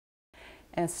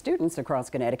As students across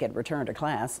Connecticut return to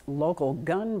class, local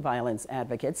gun violence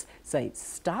advocates say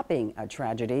stopping a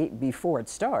tragedy before it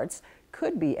starts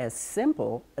could be as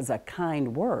simple as a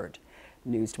kind word.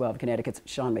 News 12 Connecticut's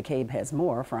Sean McCabe has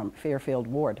more from Fairfield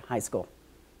Ward High School.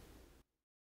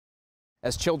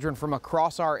 As children from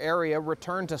across our area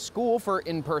return to school for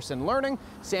in-person learning,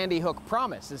 Sandy Hook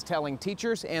Promise is telling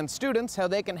teachers and students how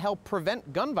they can help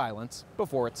prevent gun violence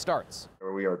before it starts.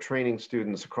 We are training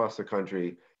students across the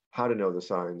country how to know the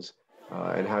signs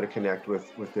and how to connect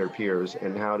with their peers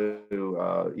and how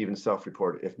to even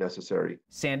self-report if necessary.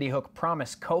 Sandy Hook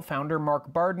Promise co-founder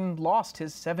Mark Barden lost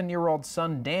his 7-year-old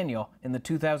son Daniel in the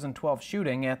 2012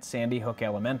 shooting at Sandy Hook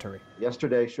Elementary.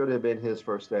 Yesterday should have been his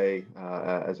first day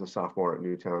as a sophomore at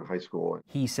Newtown High School.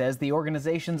 He says the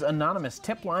organization's anonymous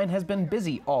tip line has been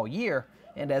busy all year,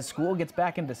 and as school gets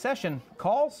back into session,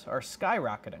 calls are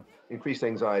skyrocketing. Increased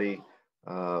anxiety,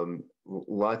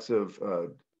 lots of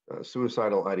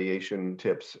suicidal ideation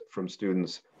tips from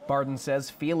students. Barden says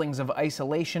feelings of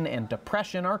isolation and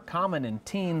depression are common in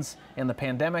teens, and the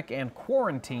pandemic and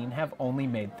quarantine have only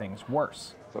made things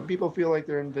worse. Some people feel like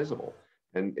they're invisible,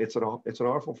 and it's an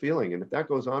awful feeling, and if that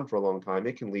goes on for a long time,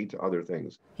 it can lead to other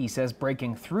things. He says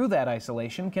breaking through that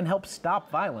isolation can help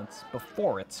stop violence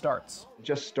before it starts.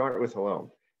 Just start with hello,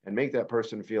 and make that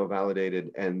person feel validated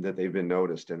and that they've been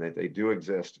noticed and that they do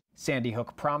exist. Sandy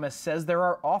Hook Promise says there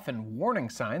are often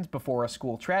warning signs before a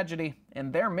school tragedy,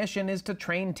 and their mission is to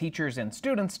train teachers and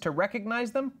students to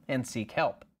recognize them and seek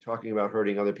help. Talking about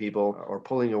hurting other people or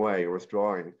pulling away or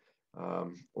withdrawing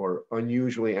or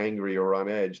unusually angry or on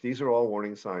edge, these are all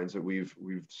warning signs that we've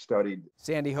studied.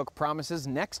 Sandy Hook Promise's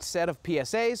next set of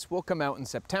PSAs will come out in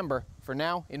September. For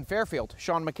now, in Fairfield,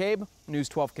 Sean McCabe, News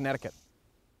 12 Connecticut.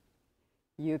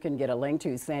 You can get a link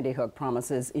to Sandy Hook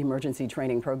Promise's emergency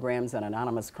training programs and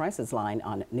anonymous crisis line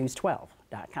on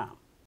news12.com.